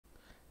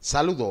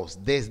Saludos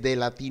desde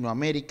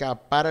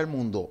Latinoamérica para el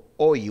mundo.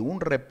 Hoy un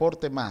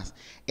reporte más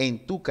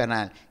en tu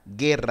canal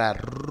Guerra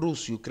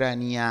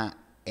Rusia-Ucrania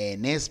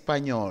en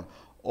español.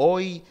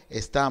 Hoy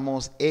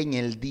estamos en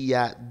el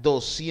día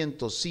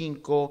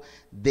 205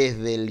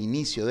 desde el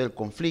inicio del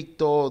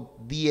conflicto,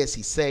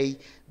 16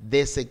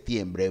 de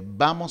septiembre.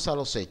 Vamos a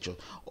los hechos.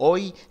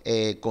 Hoy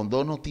con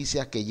dos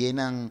noticias que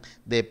llenan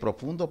de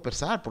profundo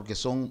pesar porque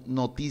son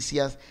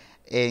noticias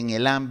en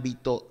el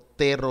ámbito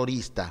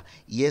terrorista,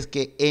 y es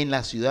que en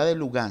la ciudad de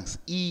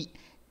Lugansk y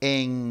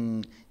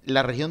en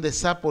la región de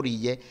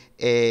Zaporille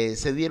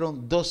se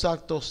dieron dos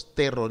actos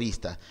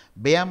terroristas.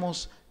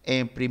 Veamos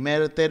en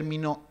primer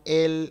término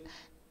el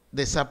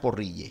de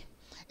Zaporille.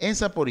 En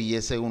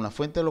Zaporille, según las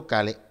fuentes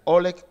locales,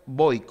 Oleg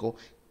Boyko,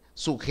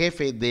 su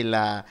jefe de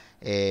la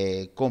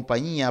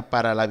compañía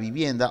para la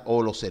vivienda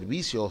o los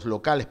servicios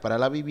locales para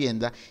la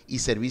vivienda y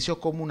servicios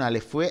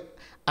comunales, fue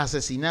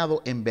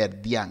asesinado en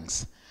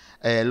Verdiansk.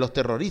 Los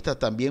terroristas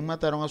también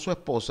mataron a su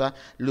esposa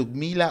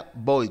Ludmila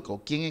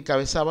Boyko, quien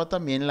encabezaba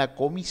también la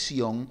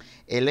comisión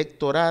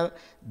electoral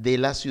de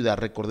la ciudad.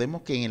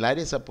 Recordemos que en el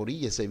área de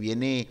Zaporille se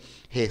viene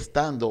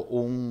gestando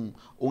un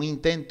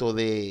intento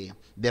de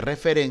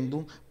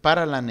referéndum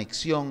para la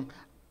anexión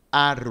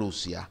a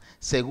Rusia.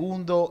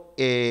 Segundo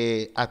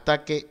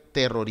ataque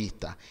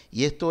terrorista.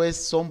 Y esto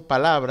son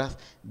palabras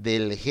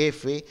del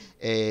jefe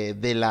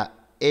de la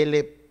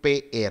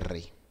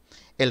LPR.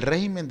 El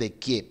régimen de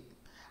Kiev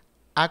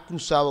ha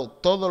cruzado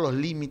todos los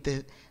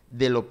límites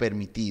de lo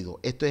permitido.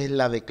 Esto es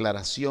la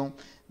declaración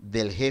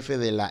del jefe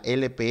de la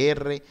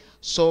LPR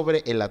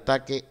sobre el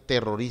ataque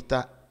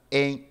terrorista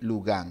en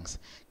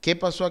Lugansk. ¿Qué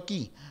pasó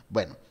aquí?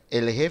 Bueno,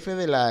 el jefe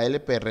de la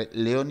LPR,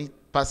 Leonid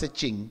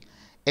Pasechin,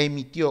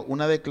 emitió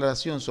una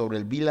declaración sobre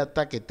el vil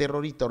ataque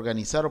terrorista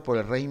organizado por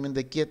el régimen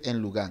de Kiev en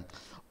Lugansk.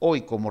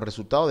 Hoy, como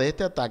resultado de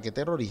este ataque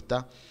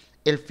terrorista,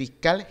 el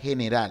fiscal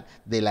general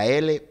de la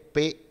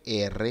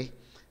LPR,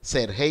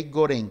 Sergei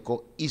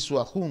Gorenko, y su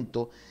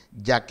adjunto,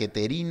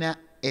 Yekaterina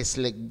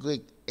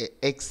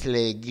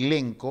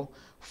Exleglenko,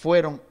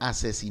 fueron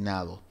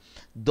asesinados.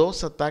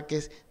 Dos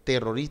ataques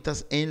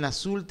terroristas en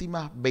las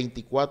últimas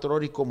 24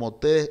 horas y como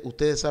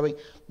ustedes saben,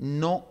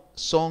 no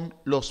son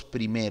los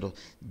primeros.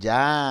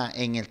 Ya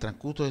en el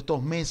transcurso de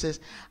estos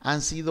meses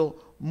han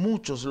sido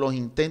muchos los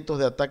intentos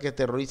de ataques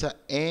terroristas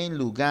en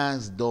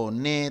Lugansk,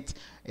 Donetsk,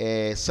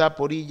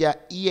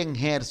 Zaporilla y en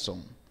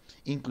Kherson,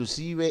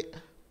 inclusive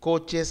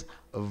coches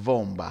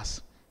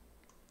bombas.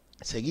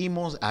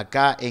 Seguimos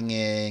acá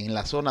en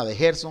la zona de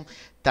Kherson.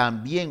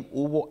 También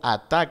hubo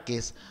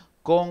ataques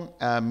con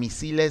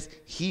misiles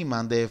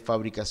Llegan de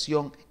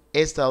fabricación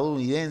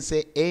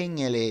estadounidense en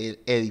el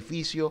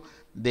edificio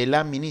de la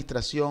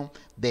administración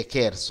de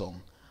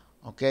Kherson,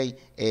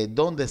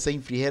 donde se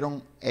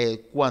infligieron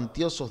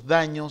cuantiosos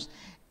daños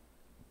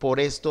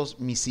por estos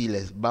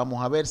misiles.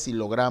 Vamos a ver si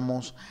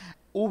logramos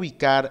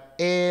ubicar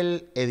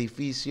el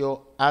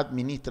edificio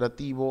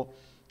administrativo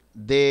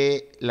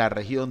de la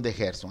región de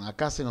Kherson.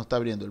 Acá se nos está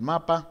abriendo el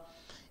mapa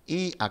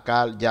y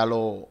acá ya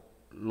lo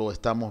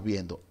estamos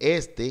viendo.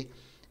 Este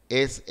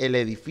es el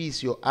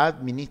edificio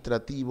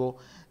administrativo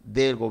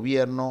del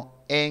gobierno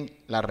en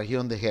la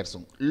región de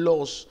Kherson.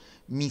 Los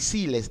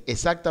misiles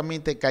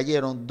exactamente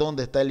cayeron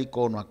donde está el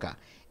icono acá,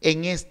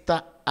 en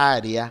esta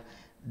área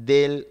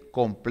del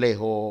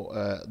complejo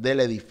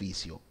del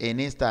edificio, en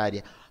esta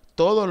área.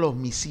 Todos los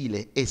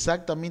misiles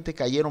exactamente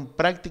cayeron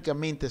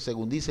prácticamente,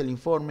 según dice el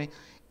informe,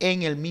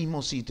 en el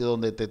mismo sitio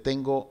donde te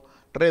tengo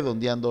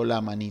redondeando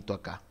la manito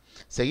acá.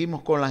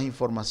 Seguimos con las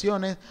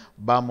informaciones.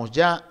 Vamos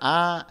ya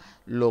a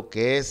lo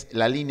que es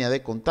la línea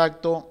de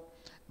contacto.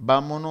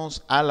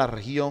 Vámonos a la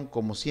región,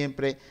 como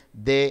siempre,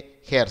 de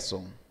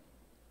Kherson.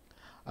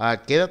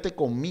 Quédate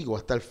conmigo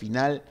hasta el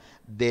final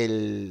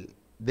del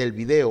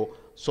video,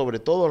 sobre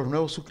todo los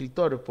nuevos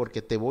suscriptores,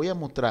 porque te voy a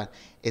mostrar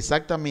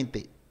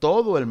exactamente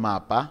todo el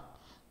mapa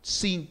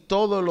sin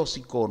todos los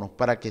iconos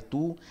para que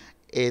tú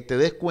te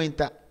des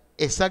cuenta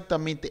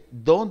exactamente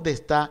dónde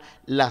está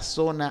la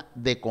zona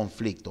de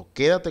conflicto.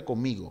 Quédate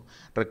conmigo.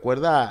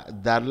 Recuerda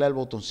darle al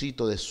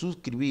botoncito de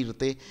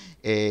suscribirte,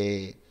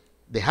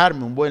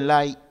 dejarme un buen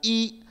like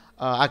y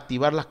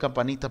activar las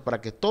campanitas para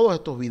que todos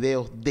estos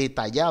videos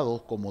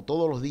detallados, como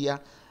todos los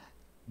días,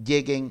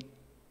 lleguen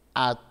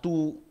a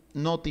tu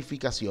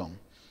notificación.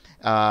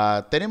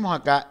 Tenemos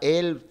acá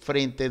el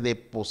frente de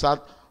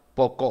Posad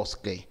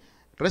Pokrovsk.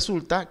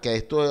 Resulta que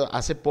esto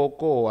hace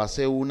poco,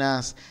 hace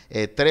unas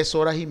 3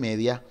 horas y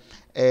media,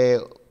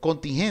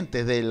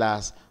 contingentes de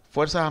las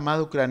Fuerzas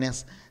Armadas de Ucrania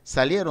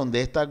salieron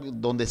de esta,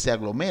 donde se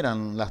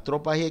aglomeran las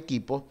tropas y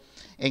equipos,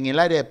 en el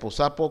área de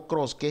Posad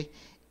Pokrovsk,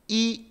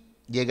 y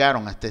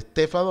llegaron hasta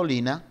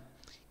Stefadolina,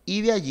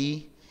 y de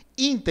allí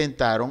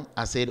intentaron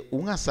hacer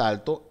un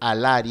asalto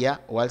al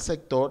área o al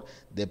sector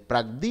de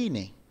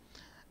Pravdine.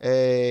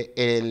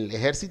 El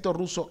ejército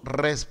ruso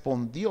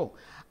respondió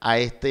a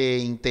este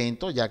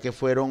intento, ya que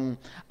fueron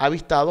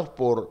avistados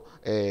por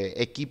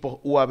equipos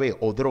UAV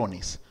o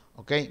drones.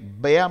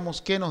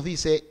 Veamos qué nos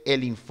dice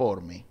el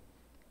informe.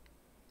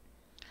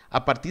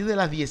 A partir de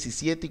las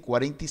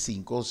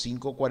 17:45 o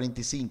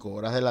 5:45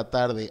 horas de la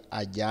tarde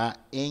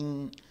allá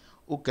en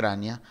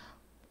Ucrania,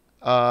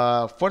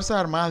 Fuerzas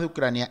Armadas de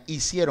Ucrania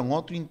hicieron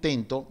otro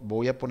intento.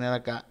 Voy a poner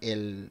acá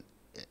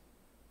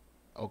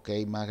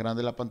más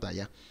grande la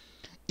pantalla.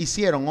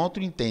 Hicieron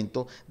otro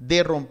intento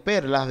de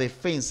romper las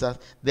defensas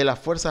de las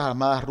Fuerzas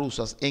Armadas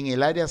rusas en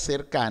el área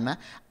cercana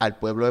al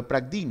pueblo de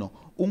Pravdino.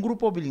 Un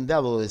grupo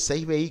blindado de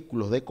 6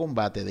 vehículos de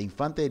combate de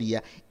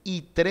infantería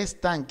y 3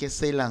 tanques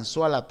se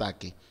lanzó al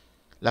ataque.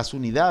 Las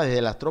unidades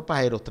de las tropas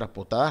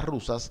aerotransportadas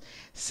rusas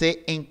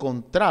se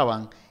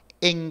encontraron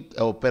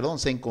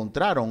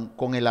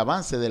con el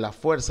avance de las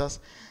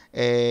Fuerzas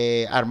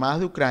Armadas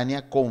de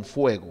Ucrania con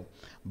fuego.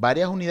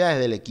 Varias unidades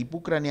del equipo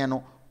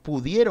ucraniano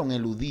pudieron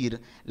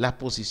eludir las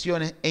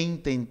posiciones e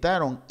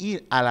intentaron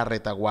ir a la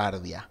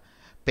retaguardia,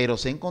 pero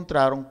se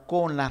encontraron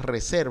con las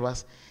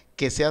reservas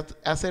que se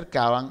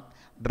acercaban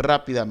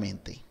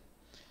rápidamente.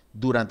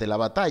 Durante la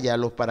batalla,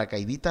 los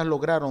paracaidistas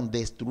lograron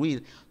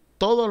destruir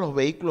todos los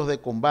vehículos de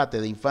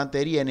combate de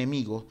infantería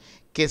enemigos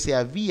que se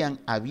habían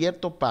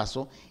abierto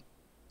paso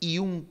y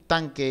un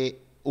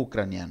tanque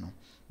ucraniano.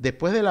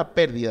 Después de la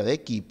pérdida de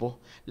equipos,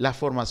 las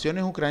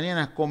formaciones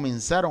ucranianas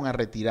comenzaron a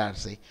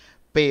retirarse,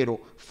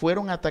 pero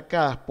fueron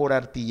atacadas por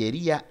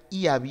artillería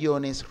y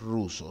aviones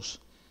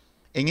rusos.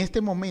 En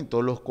este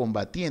momento, los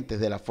combatientes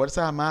de las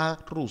Fuerzas Armadas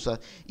rusas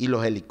y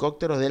los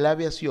helicópteros de la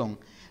aviación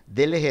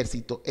del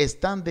ejército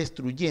están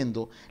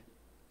destruyendo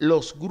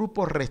los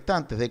grupos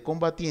restantes de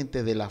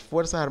combatientes de las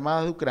Fuerzas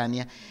Armadas de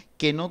Ucrania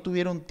que no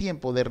tuvieron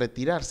tiempo de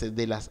retirarse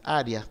de las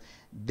áreas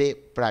de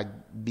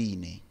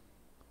Pravdine.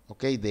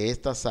 De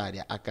estas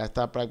áreas. Acá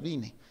está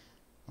Pravdine.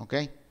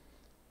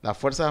 Las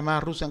Fuerzas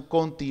Armadas rusas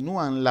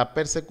continúan la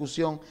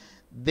persecución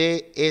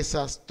de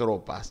esas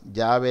tropas.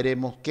 Ya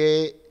veremos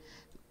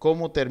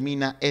cómo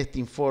termina este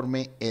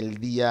informe el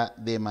día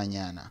de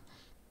mañana.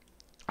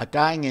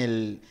 Acá en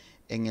el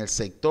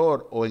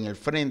sector o en el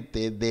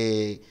frente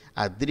de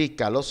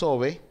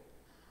Adrika-Lozove,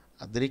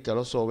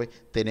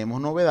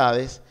 tenemos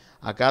novedades.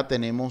 Acá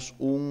tenemos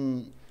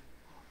un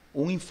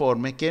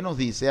informe que nos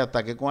dice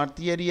ataque con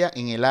artillería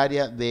en el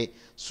área de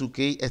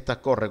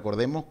Suki-Estakor.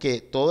 Recordemos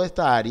que toda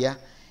esta área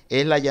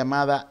es la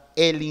llamada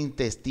el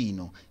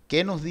intestino.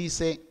 ¿Qué nos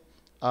dice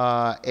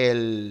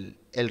el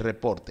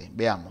reporte?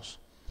 Veamos.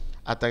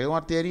 Ataque con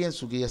artillería en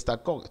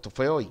Suki-Estakor. Esto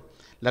fue hoy.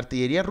 La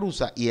artillería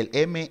rusa y el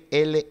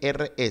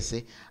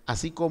MLRS,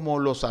 así como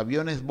los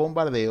aviones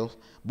bombarderos,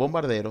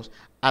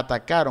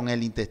 atacaron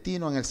el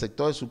intestino en el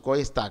sector de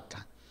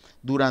Sukhoi-Estanca.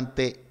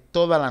 Durante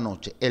toda la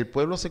noche, el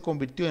pueblo se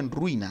convirtió en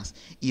ruinas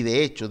y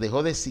de hecho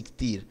dejó de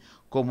existir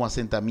como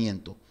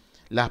asentamiento.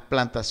 Las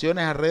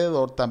plantaciones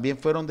alrededor también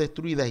fueron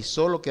destruidas y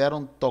solo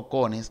quedaron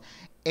tocones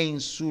en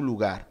su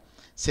lugar.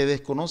 Se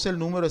desconoce el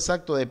número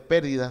exacto de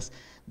pérdidas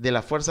de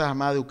las Fuerzas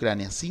Armadas de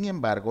Ucrania. Sin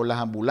embargo, las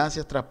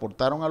ambulancias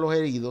transportaron a los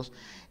heridos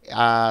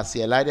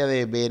hacia el área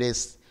de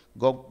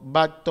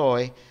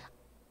Beresgovatoe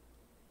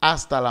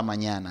hasta la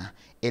mañana.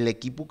 El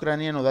equipo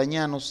ucraniano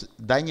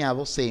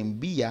dañado se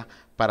envía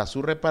para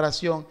su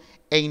reparación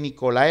en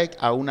Nikolaev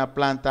a una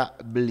planta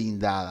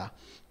blindada.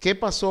 ¿Qué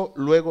pasó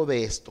luego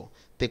de esto?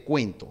 Te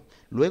cuento.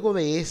 Luego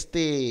de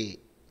este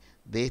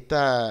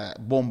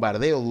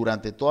bombardeo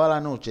durante toda la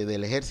noche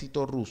del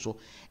ejército ruso,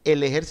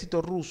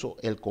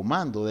 el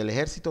comando del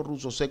ejército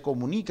ruso se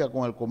comunica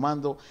con el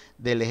comando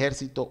del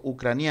ejército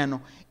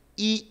ucraniano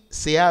y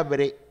se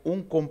abre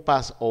un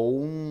compás o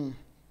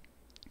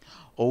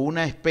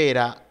una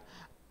espera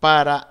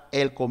para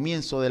el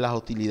comienzo de las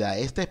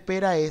hostilidades. Esta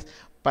espera es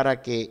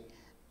para que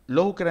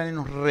los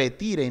ucranianos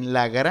retiren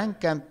la gran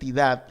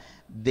cantidad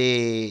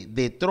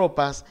de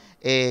tropas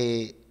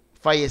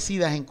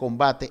fallecidas en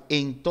combate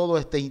en todo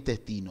este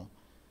intestino.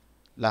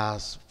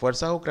 Las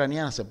fuerzas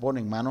ucranianas se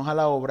ponen manos a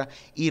la obra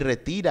y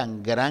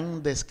retiran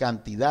grandes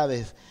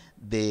cantidades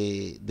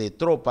de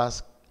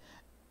tropas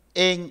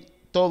en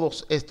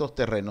todos estos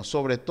terrenos,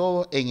 sobre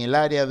todo en el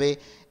área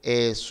de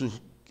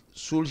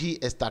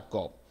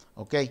Sukhoi-Estakor.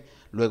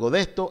 Luego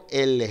de esto,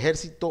 el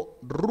ejército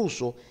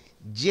ruso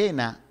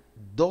llena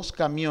 2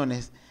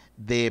 camiones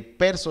de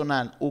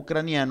personal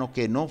ucraniano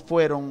que no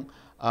fueron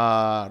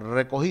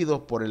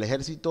recogidos por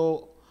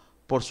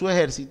su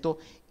ejército,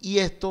 y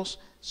estos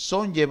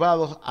son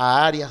llevados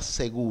a áreas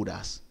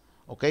seguras,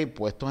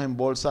 puestos en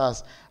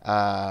bolsas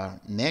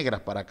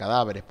negras para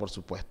cadáveres, por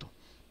supuesto.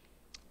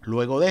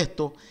 Luego de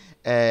esto,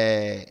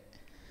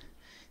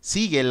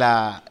 sigue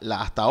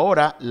hasta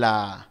ahora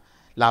la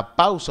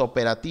pausa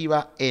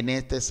operativa en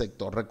este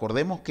sector.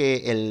 Recordemos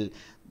que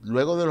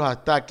luego de los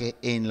ataques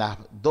en las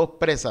 2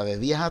 presas de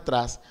días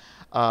atrás,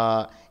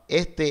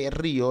 este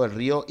río, el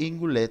río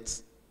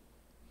Ingulets,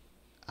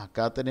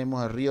 acá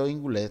tenemos el río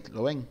Ingulet,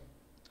 ¿lo ven?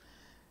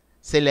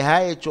 Se les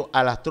ha hecho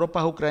a las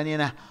tropas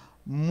ucranianas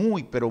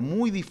muy, pero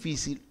muy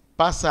difícil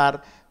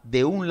pasar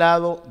del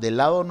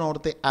lado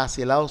norte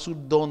hacia el lado sur,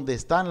 donde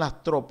están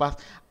las tropas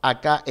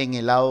acá en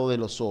el lado de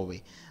los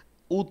Ove,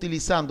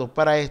 utilizando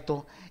para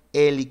esto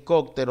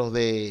helicópteros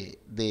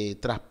de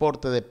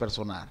transporte de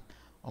personal.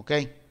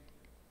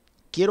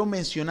 Quiero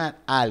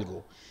mencionar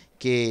algo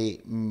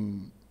que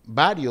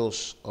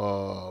varios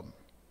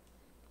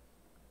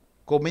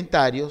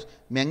comentarios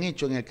me han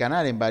hecho en el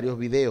canal en varios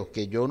videos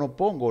que yo no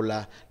pongo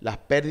las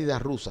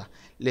pérdidas rusas.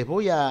 Les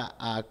voy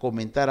a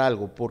comentar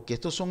algo porque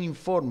estos son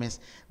informes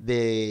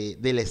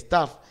del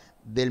staff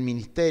del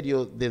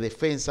Ministerio de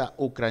Defensa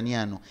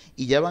ucraniano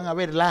y ya van a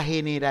ver la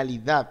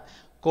generalidad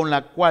con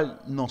la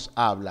cual nos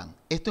hablan.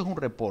 Esto es un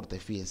reporte,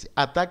 fíjense.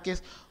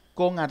 Ataques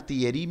con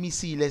artillería y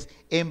misiles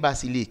en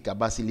Basilivka.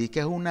 Basilivka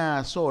es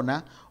una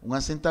zona, un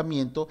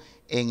asentamiento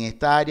en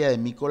esta área de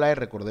Mykolaiv.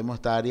 Recordemos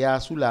esta área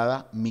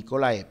azulada,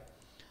 Mykolaiv.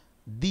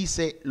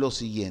 Dice lo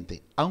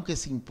siguiente: aunque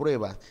sin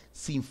pruebas,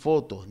 sin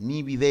fotos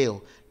ni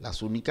videos,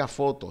 las únicas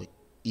fotos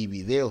y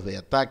videos de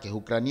ataques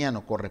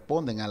ucranianos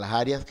corresponden a las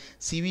áreas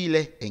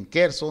civiles en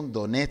Kherson,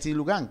 Donetsk y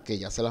Lugansk, que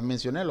ya se las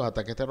mencioné, los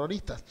ataques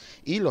terroristas,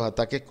 y los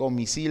ataques con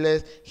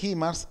misiles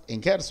HIMARS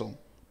en Kherson.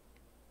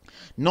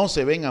 No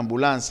se ven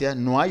ambulancias,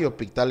 no hay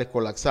hospitales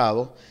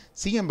colapsados.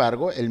 Sin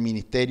embargo, el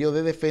Ministerio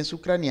de Defensa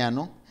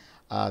ucraniano,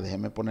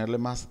 déjenme ponerle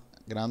más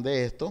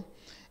grande esto,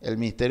 el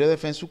Ministerio de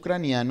Defensa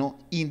ucraniano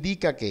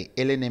indica que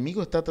el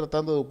enemigo está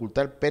tratando de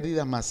ocultar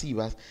pérdidas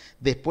masivas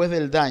después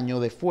del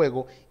daño de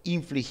fuego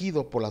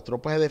infligido por las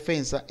tropas de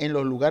defensa en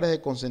los lugares de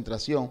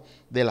concentración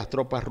de las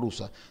tropas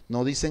rusas.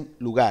 No dicen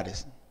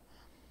lugares.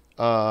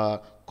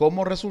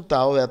 Como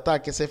resultado de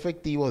ataques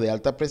efectivos de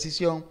alta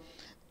precisión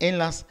en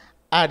las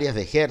áreas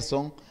de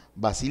Kherson,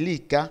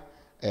 Basilivka,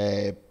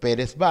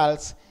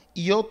 Peresvalsk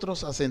y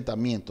otros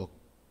asentamientos.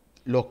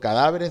 Los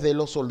cadáveres de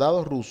los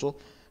soldados rusos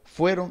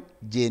fueron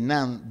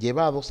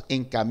llevados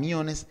en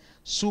camiones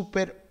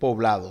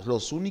superpoblados.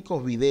 Los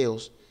únicos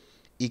videos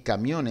y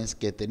camiones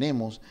que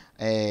tenemos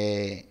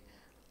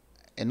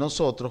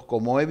nosotros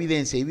como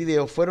evidencia y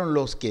video fueron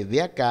los que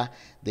de acá,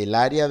 del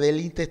área del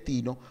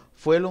intestino,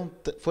 fueron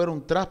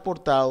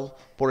transportados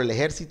por el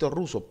ejército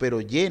ruso, pero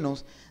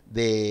llenos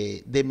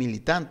de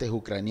militantes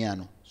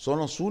ucranianos. Son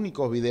los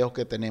únicos videos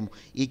que tenemos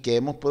y que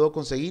hemos podido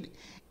conseguir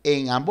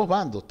en ambos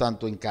bandos,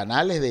 tanto en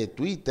canales de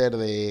Twitter,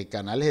 de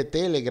canales de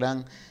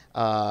Telegram,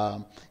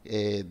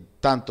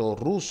 tanto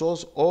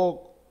rusos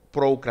o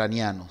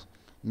pro-ucranianos.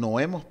 No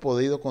hemos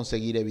podido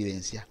conseguir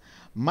evidencia.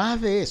 Más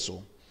de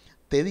eso,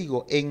 te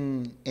digo,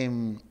 en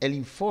el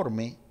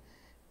informe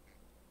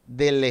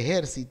del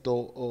ejército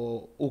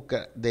o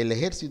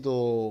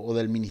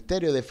del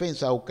Ministerio de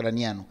Defensa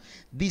ucraniano,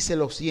 dice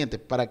lo siguiente,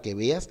 para que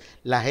veas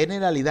la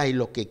generalidad y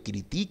lo que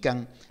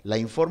critican la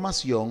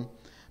información,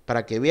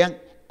 para que vean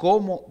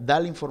cómo da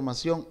la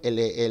información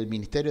el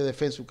Ministerio de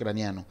Defensa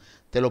ucraniano.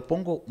 Te lo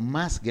pongo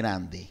más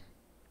grande.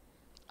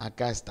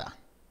 Acá está.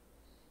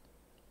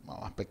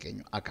 Más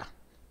pequeño. Acá.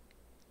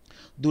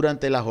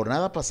 Durante la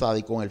jornada pasada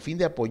y con el fin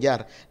de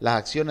apoyar las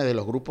acciones de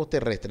los grupos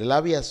terrestres, la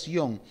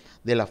aviación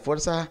de las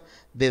fuerzas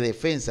de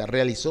defensa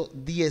realizó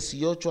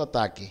 18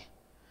 ataques.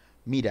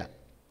 Mira,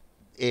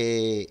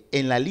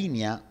 en la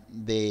línea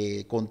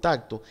de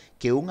contacto,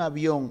 que un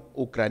avión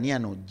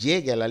ucraniano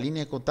llegue a la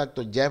línea de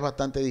contacto ya es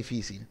bastante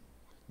difícil.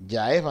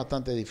 Ya es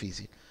bastante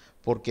difícil.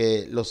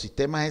 Porque los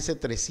sistemas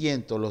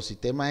S-300, los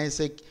sistemas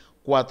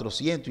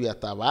S-400 y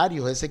hasta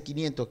varios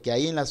S-500 que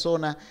hay en la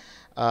zona,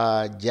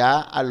 ya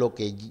a lo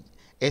que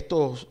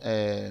estos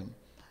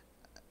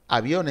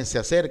aviones se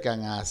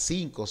acercan a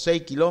 5 o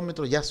 6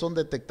 kilómetros ya son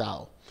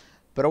detectados.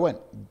 Pero bueno,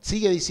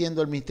 sigue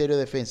diciendo el Ministerio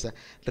de Defensa,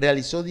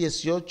 realizó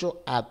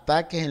 18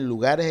 ataques en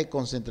lugares de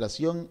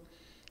concentración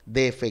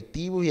de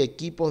efectivos y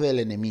equipos del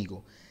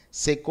enemigo.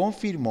 Se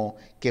confirmó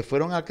que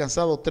fueron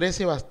alcanzados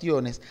 13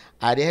 bastiones,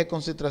 áreas de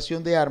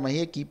concentración de armas y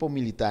equipo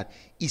militar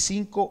y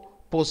 5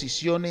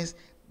 posiciones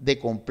de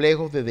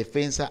complejos de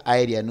defensa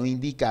aérea, no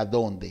indica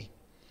dónde.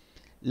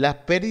 Las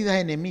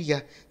pérdidas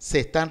enemigas se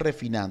están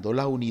refinando.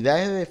 Las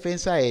unidades de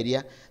defensa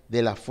aérea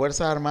de las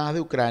Fuerzas Armadas de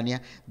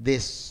Ucrania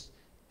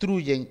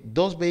destruyen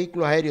 2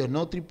 vehículos aéreos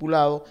no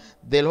tripulados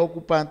de los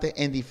ocupantes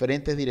en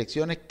diferentes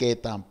direcciones que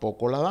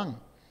tampoco la dan.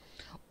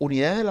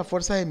 Unidades de las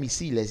fuerzas de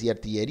misiles y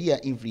artillería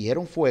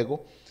infligieron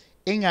fuego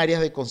en áreas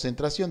de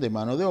concentración de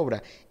mano de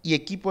obra y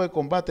equipo de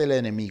combate del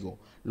enemigo.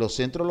 Los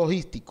centros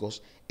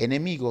logísticos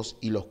enemigos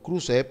y los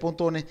cruces de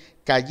pontones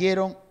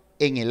cayeron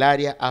en el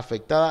área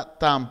afectada.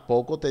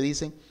 Tampoco te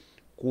dicen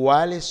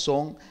cuáles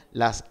son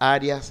las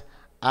áreas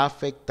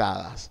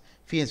afectadas.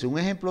 Fíjense, un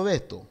ejemplo de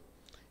esto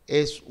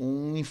es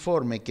un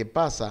informe que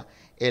pasa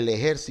el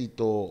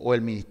ejército o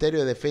el Ministerio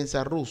de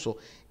Defensa ruso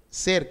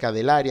cerca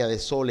del área de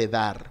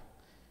Soledar.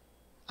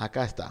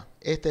 Acá está,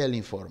 este es el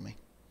informe.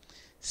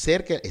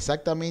 Cerca,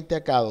 exactamente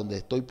acá donde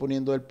estoy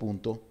poniendo el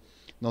punto,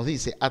 nos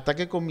dice,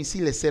 ataque con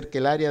misiles cerca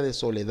del área de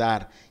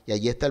Soledar, y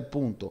allí está el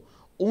punto.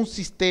 Un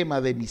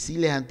sistema de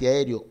misiles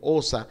antiaéreos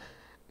OSA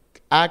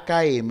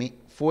AKM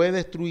fue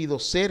destruido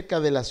cerca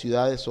de la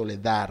ciudad de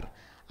Soledar.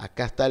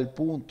 Acá está el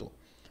punto.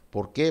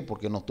 ¿Por qué?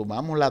 Porque nos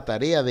tomamos la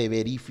tarea de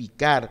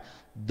verificar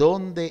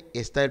dónde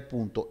está el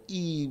punto,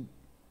 y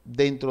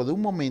dentro de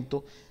un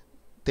momento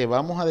te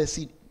vamos a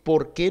decir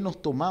por qué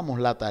nos tomamos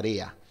la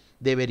tarea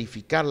de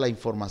verificar la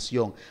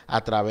información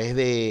a través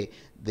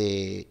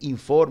de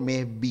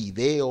informes,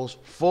 videos,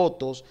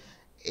 fotos.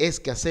 Es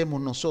que hacemos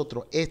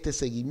nosotros este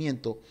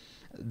seguimiento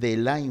de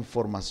la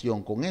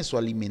información. Con eso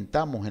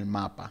alimentamos el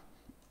mapa.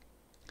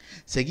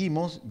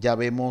 Seguimos, ya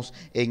vemos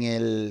en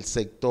el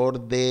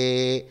sector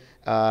de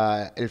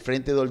el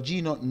frente de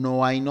Olgino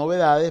no hay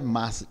novedades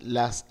más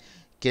las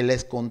que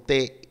les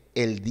conté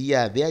el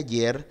día de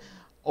ayer.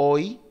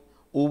 Hoy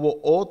hubo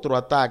otro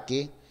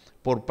ataque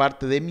por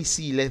parte de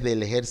misiles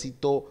del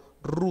ejército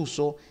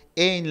ruso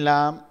en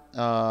la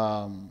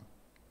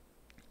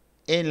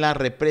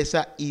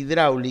represa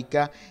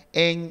hidráulica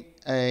en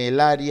el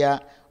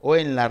área o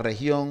en la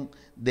región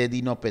de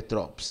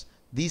Dnipropetrovsk.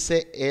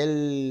 Dice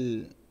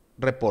el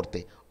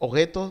reporte: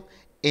 objetos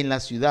en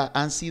la ciudad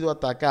han sido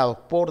atacados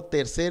por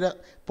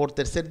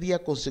tercer día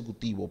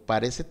consecutivo.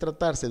 Parece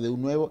tratarse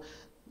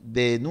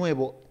de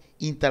nuevo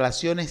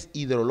instalaciones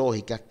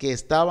hidrológicas que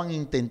estaban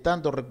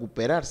intentando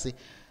recuperarse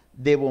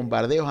de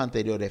bombardeos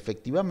anteriores.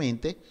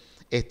 Efectivamente,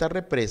 esta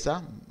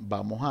represa,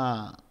 vamos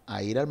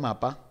a ir al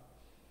mapa,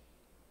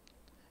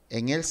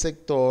 en el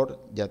sector,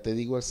 ya te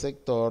digo el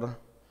sector,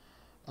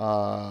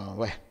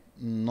 bueno,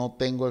 no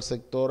tengo el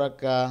sector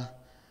acá,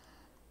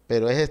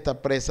 pero es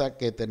esta presa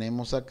que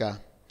tenemos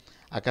acá.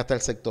 Acá está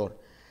el sector.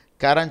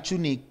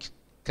 Karanchunik,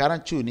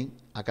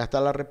 acá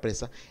está la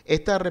represa.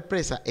 Esta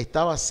represa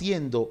estaba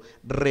siendo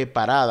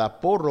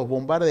reparada por los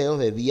bombardeos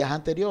de días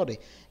anteriores.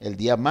 El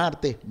día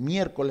martes,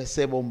 miércoles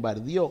se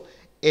bombardeó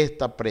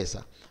esta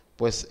presa.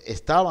 Pues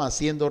estaba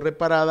siendo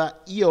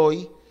reparada y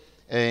hoy,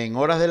 en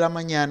horas de la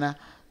mañana,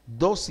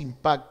 2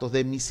 impactos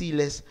de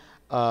misiles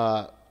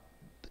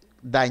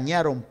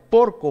dañaron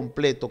por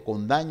completo,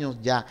 con daños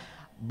ya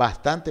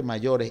bastante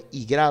mayores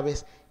y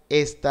graves,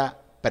 esta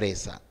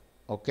presa.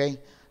 ¿Ok?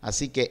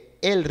 Así que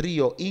el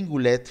río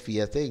Ingulet,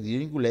 fíjate, el río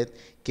Ingulet,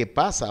 que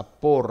pasa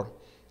por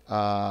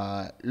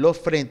los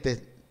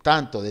frentes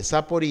tanto de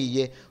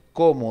Zaporille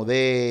como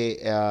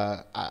de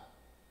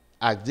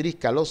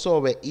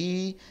Agdriska-Lozove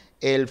y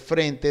el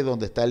frente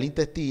donde está el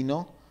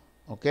intestino,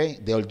 ¿ok?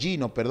 De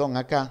Olgino, perdón,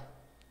 acá,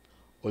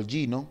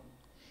 Olgino,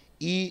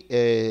 y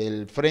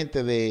el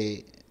frente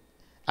de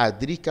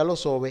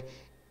Agdriska-Lozove,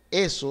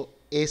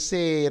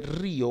 ese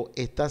río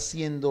está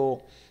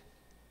siendo,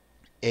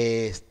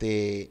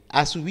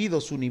 ha subido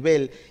su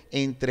nivel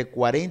entre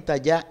 40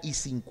 ya y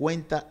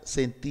 50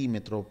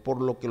 centímetros,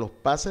 por lo que los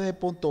pases de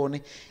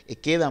pontones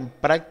quedan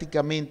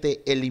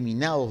prácticamente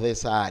eliminados de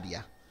esa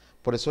área.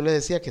 Por eso les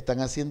decía que están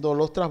haciendo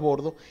los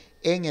transbordos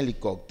en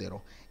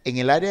helicóptero. En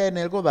el área de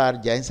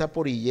Nergodar, ya en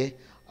Zaporille,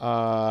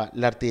 la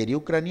artillería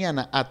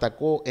ucraniana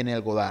atacó en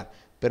Nergodar,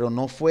 pero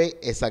no fue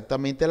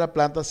exactamente a la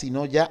planta,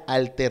 sino ya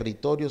al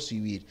territorio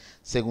civil.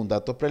 Según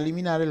datos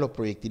preliminares, los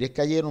proyectiles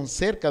cayeron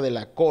cerca de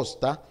la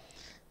costa,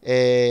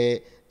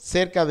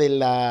 cerca de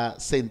la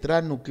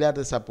central nuclear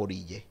de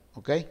Zaporille.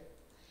 ¿Ok?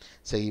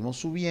 Seguimos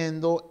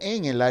subiendo.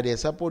 En el área de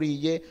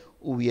Zaporille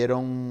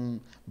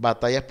hubieron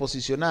batallas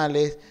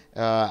posicionales,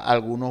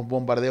 algunos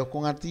bombardeos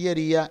con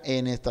artillería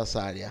en estas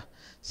áreas.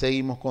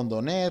 Seguimos con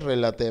Donetsk,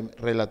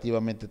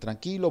 relativamente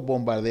tranquilo,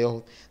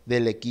 bombardeos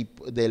del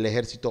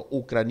ejército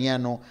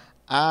ucraniano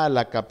a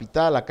la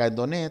capital, acá en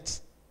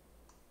Donetsk.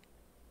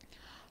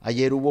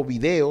 Ayer hubo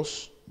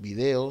videos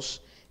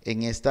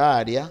en esta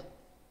área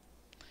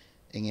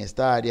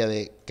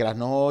de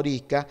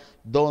Krasnohorivka,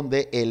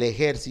 donde el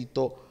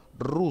ejército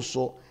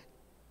ruso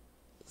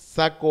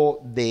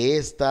sacó de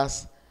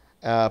estas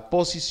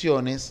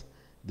posiciones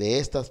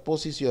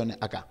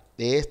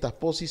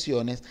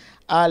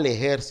al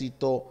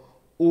ejército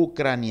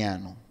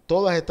ucraniano.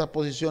 Todas estas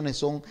posiciones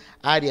son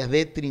áreas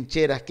de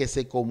trincheras que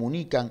se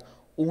comunican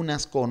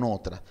unas con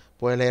otras.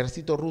 Pues el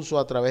ejército ruso,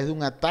 a través de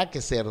un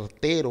ataque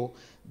certero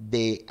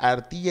de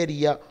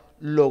artillería,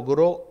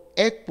 logró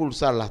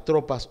expulsar las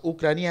tropas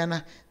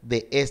ucranianas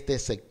de este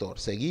sector.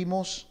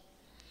 Seguimos,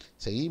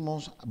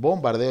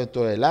 bombardeo en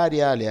todo el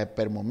área de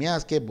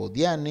Permomiansk,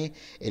 Bodiane,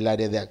 el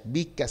área de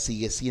Avdiivka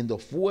sigue siendo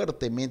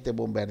fuertemente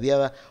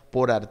bombardeada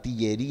por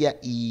artillería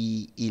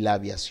y la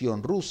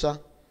aviación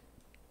rusa.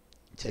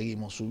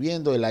 Seguimos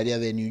subiendo, el área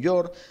de New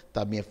York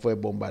también fue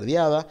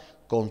bombardeada,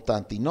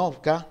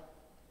 Konstantinovka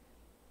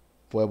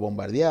fue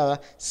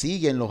bombardeada,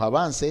 siguen los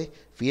avances.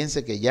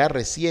 Fíjense que ya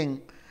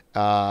recién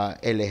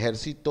el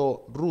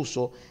ejército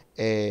ruso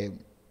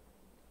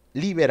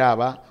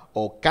liberaba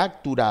o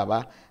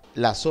capturaba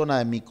la zona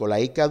de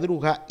Mikolaivka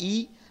Druga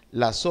y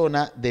la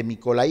zona de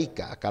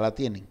Mikolaivka, acá la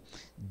tienen.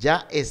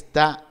 Ya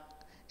está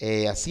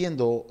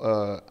haciendo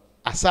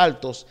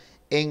asaltos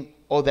en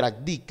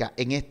Odravdivka,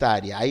 en esta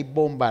área. Hay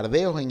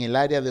bombardeos en el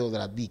área de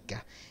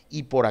Odravdivka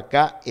y por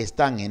acá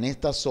están en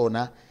esta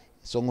zona,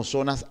 son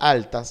zonas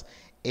altas,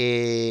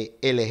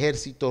 el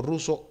ejército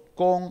ruso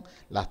con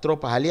las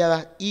tropas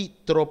aliadas y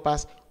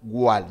tropas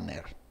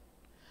Wagner.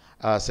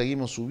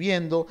 Seguimos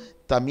subiendo.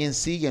 También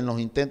siguen los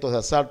intentos de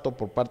asalto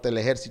por parte del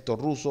ejército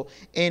ruso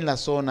en la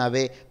zona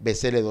de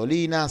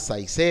Vesele-Dolina,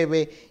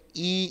 Zaiseve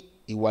y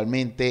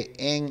igualmente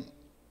en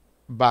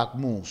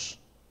Bakhmut.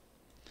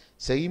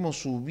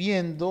 Seguimos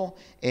subiendo,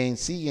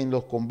 siguen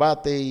los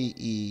combates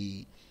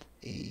y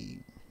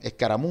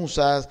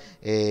escaramuzas,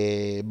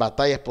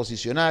 batallas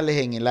posicionales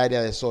en el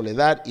área de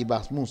Soledar y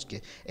Bakhmut.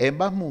 En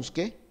Bakhmut,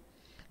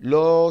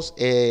 los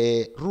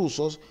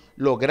rusos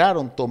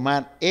lograron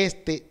tomar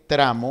este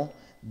tramo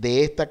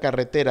de esta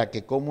carretera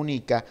que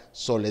comunica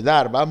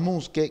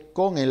Soledar-Bakhmutsk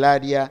con el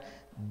área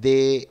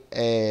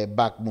de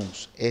Bakhmut.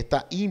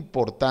 Esta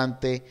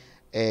importante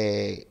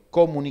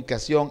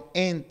comunicación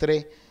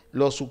entre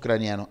los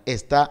ucranianos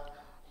está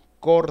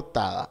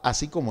cortada,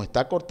 así como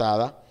está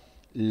cortada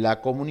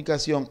la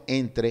comunicación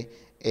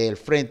entre el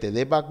frente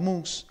de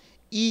Bakhmut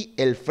y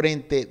el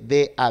frente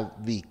de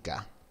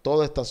Avdiivka.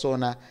 Toda esta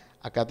zona,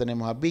 acá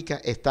tenemos Avdiivka,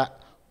 está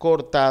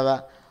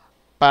cortada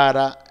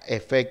para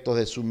efectos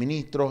de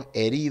suministros,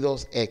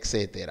 heridos,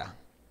 etcétera.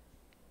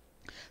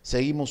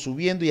 Seguimos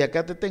subiendo y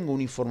acá te tengo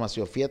una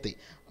información. Fíjate,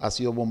 ha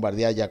sido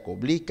bombardeada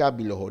Yakovlivka,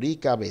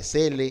 Bilohorivka,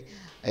 Vesele,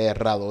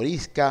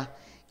 Radoriska.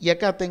 Y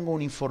acá tengo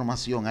una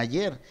información.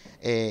 Ayer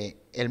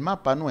el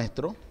mapa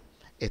nuestro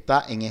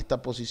está en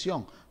esta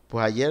posición.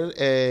 Pues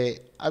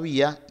ayer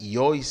había y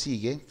hoy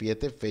sigue,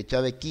 fíjate,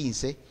 fecha de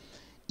 15,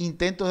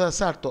 intentos de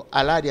asalto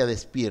al área de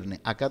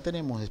Spirne. Acá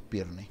tenemos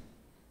Spirne.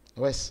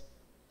 ¿Ves?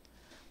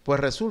 Pues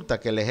resulta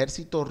que el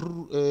ejército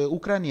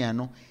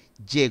ucraniano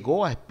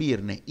llegó a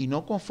Spirne y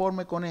no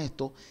conforme con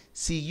esto,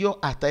 siguió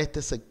hasta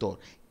este sector,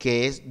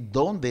 que es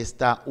donde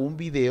está un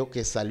video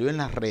que salió en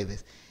las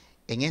redes.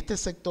 En este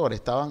sector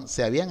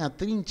se habían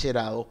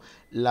atrincherado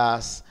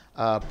las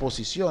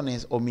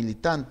posiciones o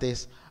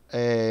militantes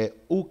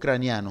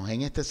ucranianos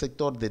en este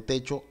sector de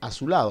techo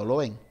azulado, ¿lo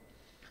ven?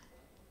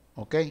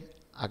 Ok,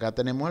 acá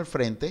tenemos el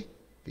frente,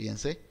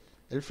 fíjense,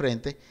 el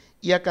frente,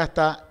 y acá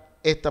está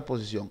esta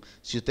posición.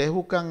 Si ustedes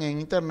buscan en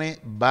internet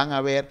van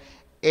a ver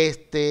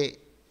este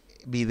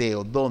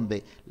video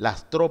donde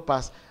las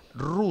tropas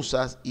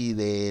rusas y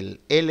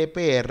del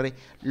LPR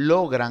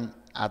logran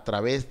a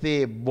través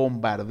de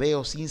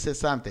bombardeos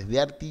incesantes de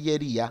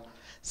artillería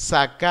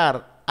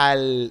sacar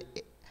al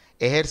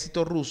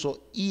ejército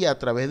ruso y a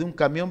través de un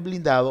camión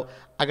blindado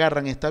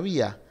agarran esta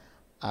vía.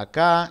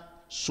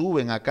 Acá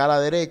suben acá a la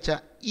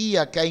derecha y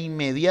acá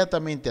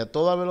inmediatamente a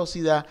toda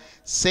velocidad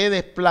se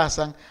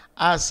desplazan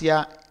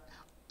hacia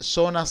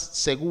zonas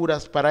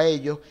seguras para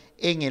ellos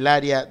en el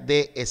área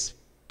de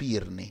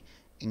Spirne,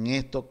 en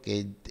esto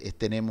que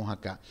tenemos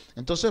acá.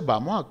 Entonces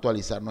vamos a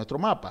actualizar nuestro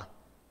mapa.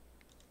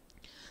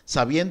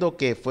 Sabiendo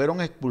que fueron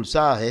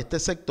expulsadas de este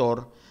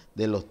sector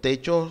de los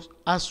techos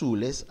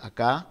azules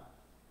acá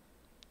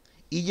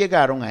y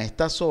llegaron a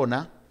esta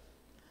zona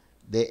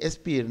de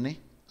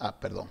Spirne,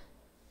 perdón,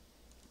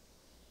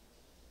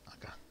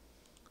 acá,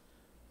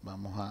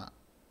 vamos a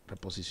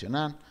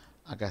reposicionar,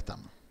 acá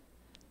estamos.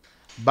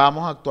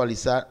 Vamos a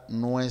actualizar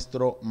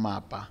nuestro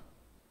mapa.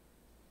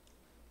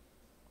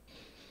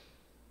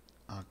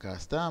 Acá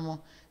estamos,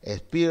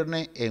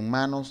 Spirne en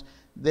manos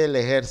del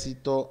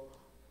ejército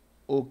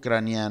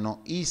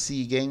ucraniano y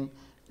siguen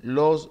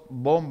los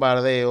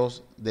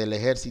bombardeos del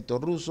ejército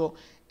ruso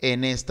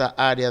en esta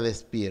área de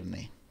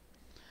Spirne.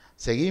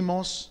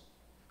 Seguimos,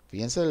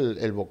 fíjense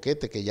el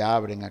boquete que ya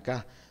abren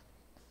acá.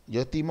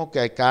 Yo estimo que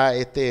acá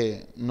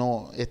este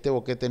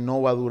boquete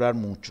no va a durar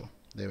mucho,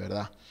 de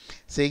verdad.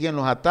 Siguen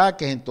los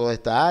ataques en toda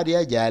esta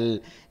área, ya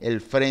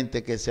el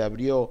frente que se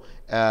abrió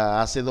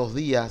hace 2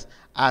 días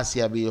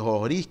hacia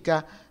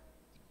Bilohorivka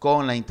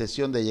con la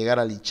intención de llegar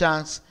a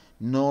Lysychansk.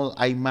 No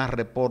hay más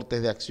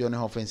reportes de acciones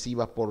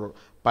ofensivas por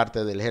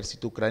parte del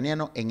ejército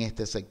ucraniano en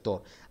este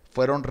sector.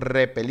 Fueron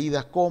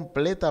repelidas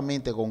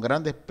completamente con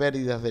grandes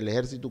pérdidas del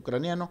ejército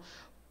ucraniano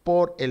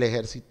por el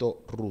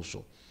ejército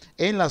ruso.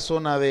 En la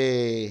zona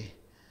de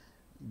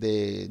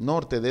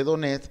norte de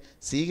Donetsk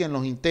siguen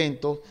los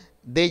intentos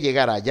de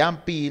llegar a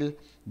Yampil,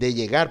 de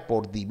llegar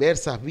por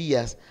diversas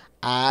vías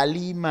a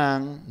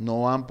Limán.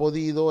 No han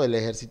podido. El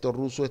ejército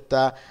ruso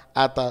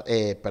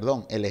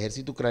el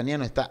ejército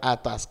ucraniano está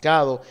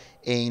atascado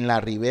en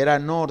la ribera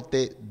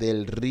norte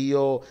del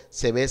río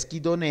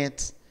Seversky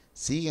Donetsk.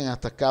 Siguen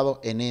atascados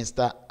en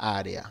esta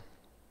área.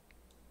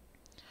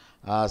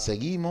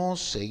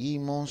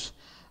 Seguimos.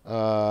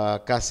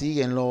 Acá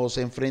siguen los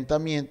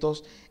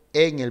enfrentamientos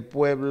en el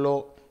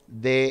pueblo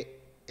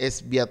de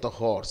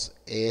Sviatohorsk,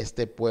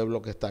 este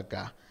pueblo que está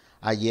acá.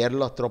 Ayer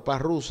las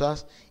tropas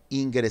rusas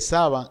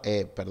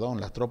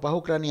las tropas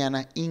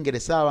ucranianas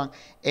ingresaban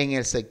en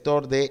el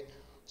sector de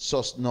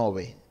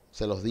Sosnove.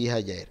 Se los dije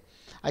ayer.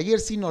 Ayer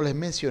sí no les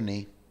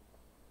mencioné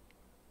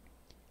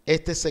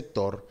este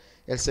sector,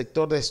 el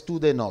sector de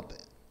Studenot.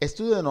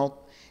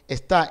 Studenot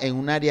está en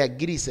un área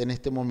gris en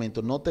este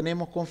momento. No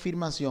tenemos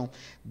confirmación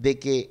de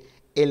que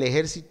el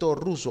ejército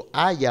ruso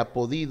haya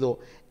podido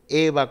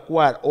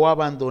evacuar o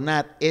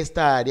abandonar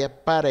esta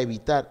área para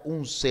evitar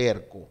un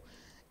cerco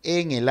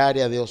en el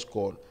área de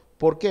Oskol.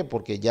 ¿Por qué?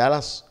 Porque ya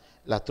las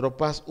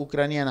tropas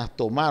ucranianas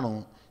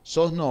tomaron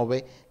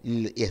Sosnove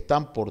y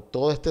están por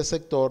todo este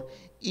sector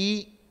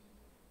y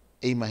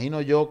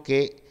imagino yo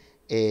que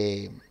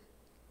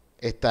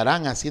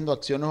estarán haciendo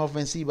acciones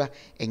ofensivas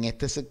en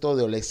este sector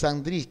de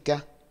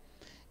Oleksandrivka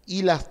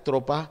y las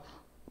tropas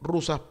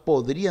rusas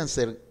podrían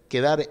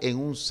quedar en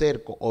un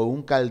cerco o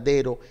un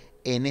caldero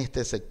en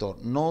este sector.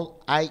 No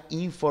hay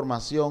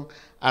información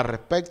al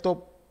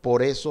respecto,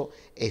 por eso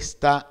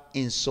está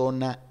en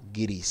zona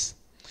gris.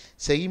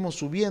 Seguimos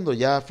subiendo,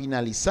 ya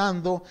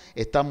finalizando,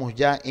 estamos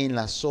ya en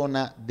la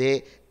zona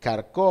de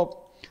Kharkov.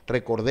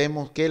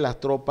 Recordemos que las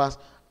tropas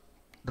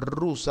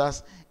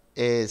rusas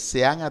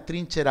se han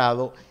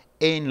atrincherado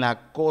en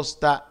la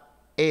costa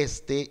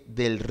este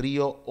del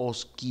río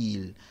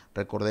Oskil.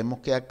 Recordemos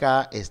que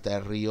acá está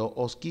el río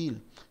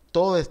Oskil.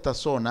 Toda esta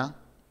zona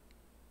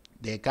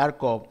de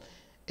Kharkov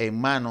en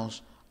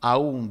manos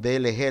aún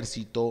del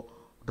ejército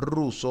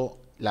ruso,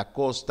 la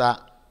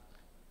costa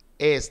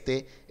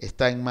este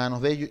está en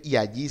manos de ellos y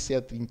allí se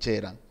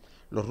atrincheran.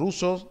 Los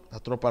rusos,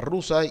 las tropas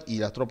rusas y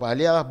las tropas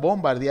aliadas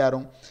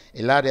bombardearon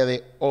el área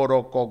de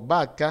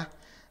Orokovka,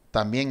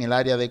 también el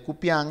área de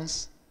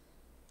Kupiansk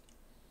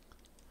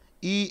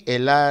y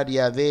el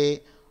área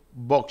de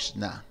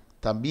Voxna.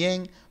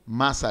 También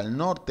más al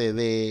norte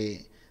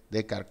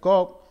de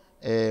Kharkov,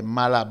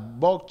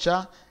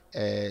 Malabokcha,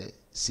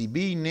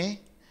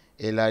 Sibine,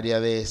 el área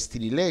de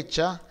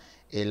Strilecha,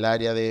 el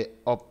área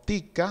de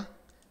Optica,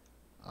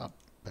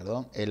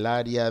 el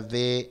área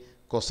de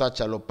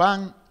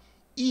Kosachalopan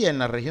y en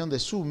la región de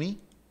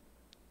Sumy,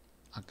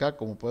 acá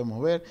como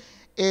podemos ver,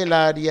 el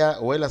área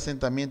o el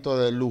asentamiento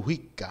de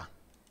Lujivka.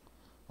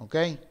 ¿Ok?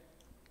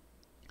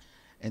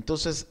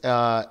 Entonces,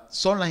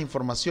 son las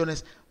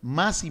informaciones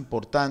más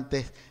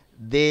importantes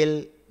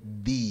del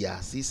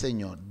día. Sí,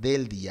 señor,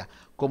 del día.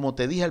 Como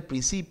te dije al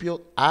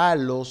principio, a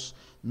los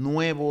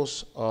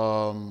nuevos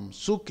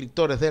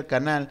suscriptores del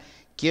canal,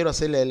 quiero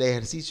hacerle el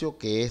ejercicio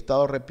que he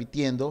estado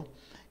repitiendo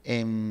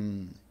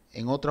en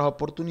otras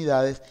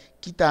oportunidades,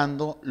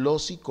 quitando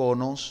los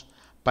iconos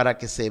para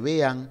que se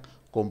vean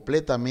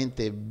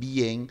completamente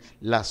bien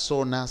las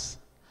zonas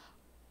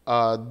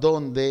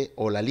donde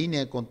o la línea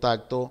de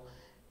contacto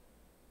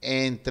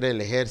entre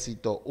el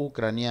ejército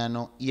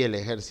ucraniano y el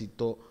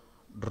ejército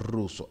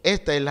ruso.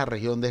 Esta es la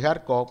región de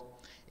Kharkov,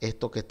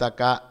 esto que está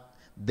acá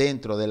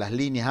dentro de las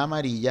líneas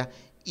amarillas,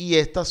 y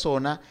esta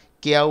zona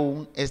que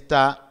aún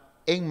está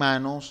en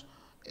manos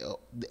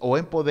o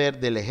en poder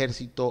del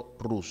ejército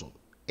ruso.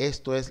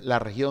 Esto es la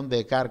región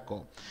de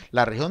Kharkov.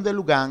 La región de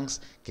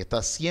Lugansk, que está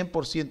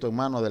 100% en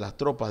manos de las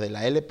tropas de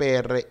la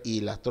LPR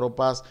y las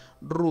tropas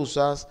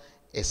rusas,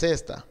 es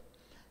esta.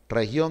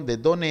 Región de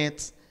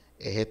Donetsk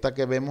es esta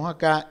que vemos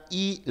acá,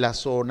 y la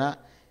zona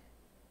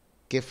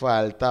que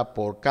falta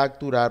por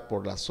capturar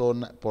por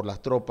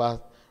las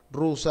tropas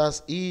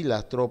rusas y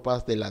las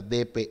tropas de la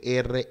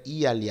DPR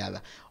y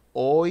aliadas.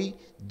 Hoy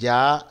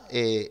ya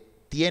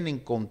tienen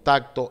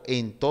contacto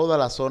en toda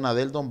la zona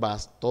del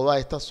Donbass, toda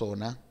esta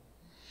zona,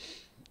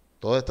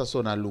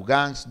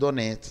 Lugansk,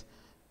 Donetsk,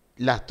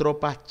 las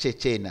tropas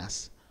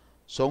chechenas.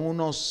 Son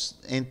unos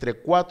entre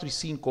 4 y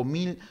 5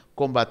 mil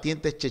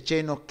combatientes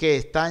chechenos que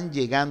están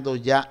llegando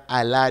ya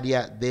al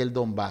área del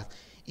Donbass.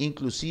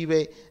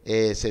 Inclusive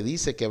se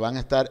dice que van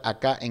a estar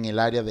acá en el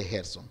área de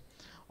Kherson.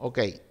 Ok,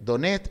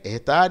 Donetsk es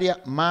esta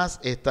área más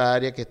esta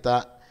área que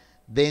está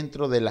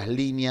dentro de las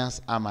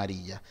líneas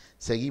amarillas.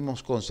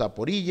 Seguimos con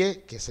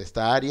Zaporille, que es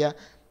esta área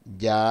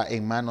ya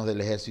en manos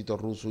del ejército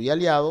ruso y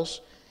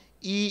aliados,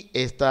 y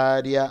esta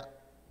área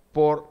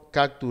por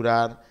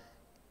capturar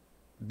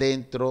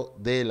dentro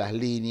de las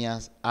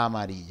líneas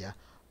amarillas.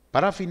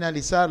 Para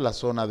finalizar, la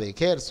zona de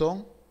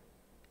Kherson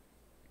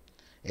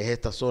es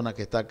esta zona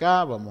que está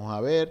acá, vamos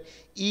a ver,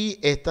 y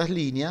estas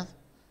líneas,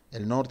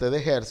 el norte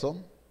de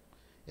Kherson,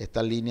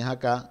 estas líneas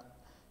acá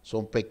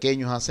son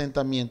pequeños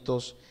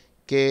asentamientos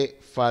que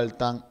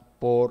faltan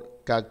por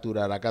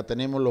capturar. Acá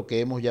tenemos lo que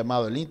hemos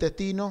llamado el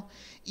intestino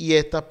y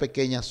estas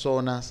pequeñas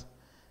zonas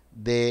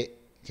de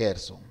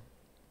Kherson.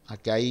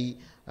 Aquí hay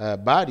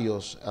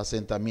varios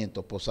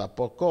asentamientos,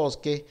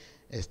 Posapokhovsky,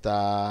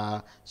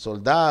 está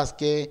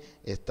Soldatske,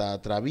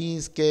 está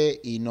Travinske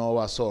y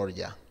Nova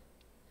Zorya.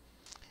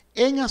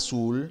 En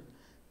azul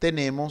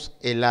tenemos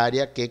el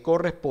área que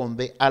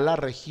corresponde a la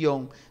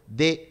región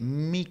de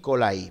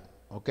Mykolaiv,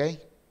 ¿ok?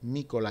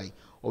 Mykolaiv.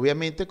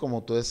 Obviamente, como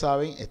ustedes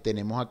saben,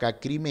 tenemos acá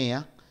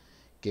Crimea,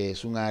 que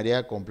es un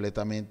área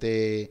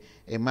completamente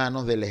en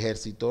manos del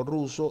ejército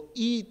ruso,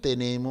 y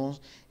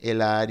tenemos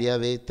el área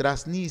de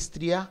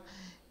Transnistria,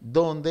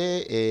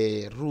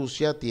 donde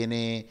Rusia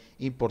tiene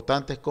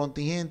importantes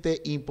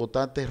contingentes,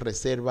 importantes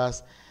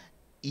reservas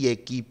y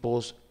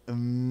equipos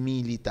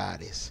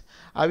militares.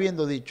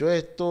 Habiendo dicho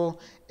esto,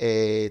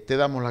 te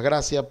damos las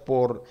gracias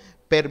por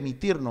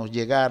permitirnos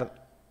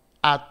llegar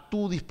a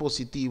tu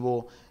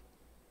dispositivo,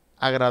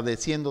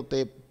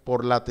 agradeciéndote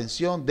por la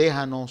atención.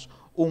 Déjanos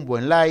un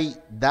buen like,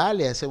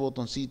 dale a ese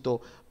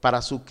botoncito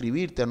para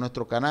suscribirte a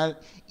nuestro canal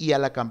y a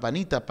la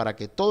campanita para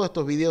que todos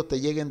estos videos te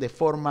lleguen de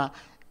forma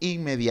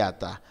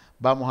inmediata.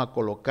 Vamos a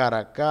colocar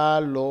acá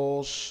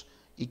los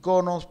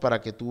iconos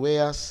para que tú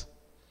veas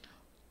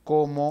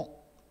cómo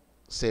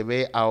se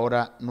ve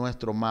ahora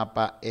nuestro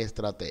mapa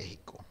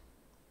estratégico.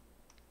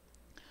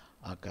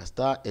 Acá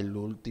está el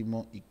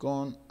último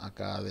icono,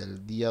 acá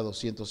del día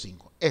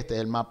 205. Este es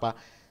el mapa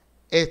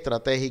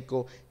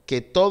estratégico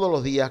que todos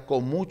los días,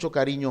 con mucho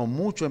cariño,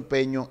 mucho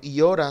empeño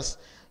y horas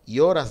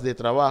de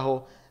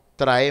trabajo,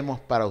 traemos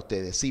para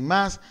ustedes. Sin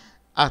más,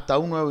 hasta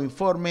un nuevo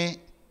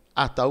informe,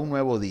 hasta un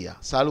nuevo día.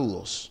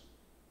 Saludos.